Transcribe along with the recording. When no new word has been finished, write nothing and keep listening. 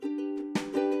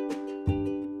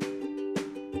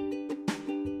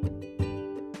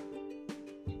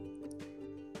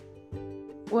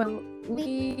Well,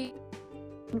 we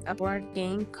a board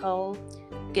game called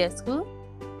Guess Who?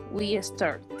 We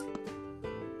start.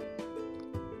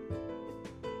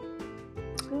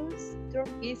 Whose turn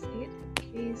is it?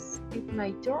 Is it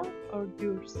my turn or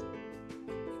yours?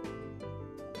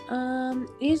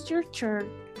 It's your turn.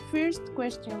 First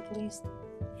question, please.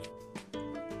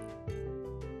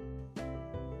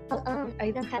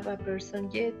 I don't have a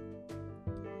person yet.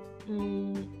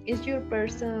 Is your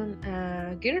person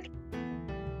a girl?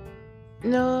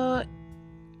 No,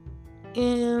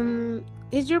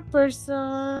 is your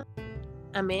person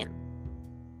a man?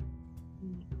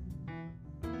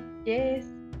 Yes.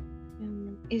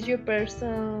 Is your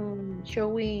person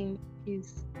showing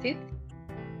his teeth?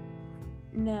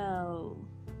 No.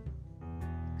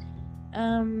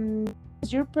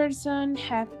 Does your person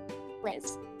have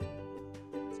legs?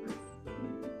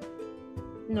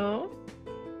 No.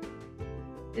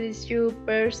 Does your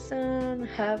person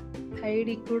have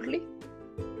hairy curly?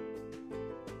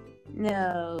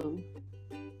 No.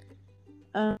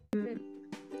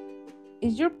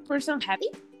 Is your person happy?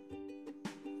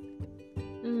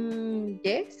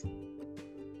 Yes.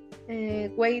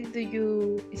 Why do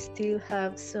you still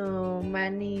have so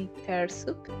many car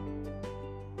soup?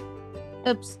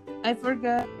 Oops, I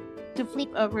forgot to flip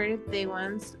over the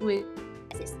ones with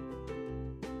glasses.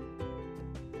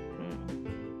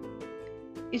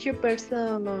 Is your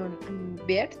person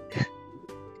beard?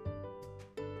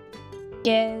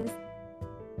 Yes.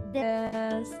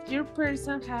 Does your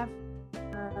person have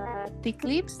thick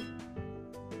lips?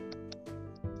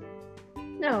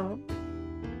 No.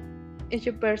 Is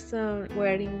your person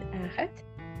wearing a hat?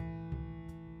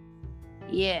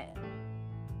 Yeah.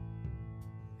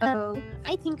 Oh,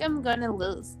 I think I'm gonna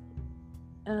lose.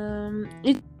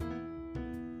 It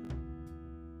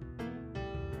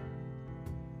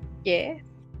Yes.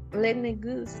 Lenny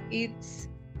Goose. It's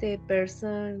the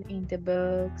person in the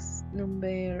box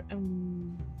number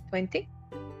 20.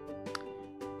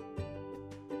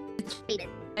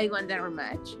 I won that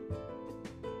rematch.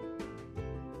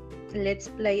 Let's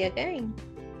play again.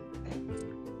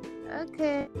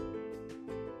 Okay.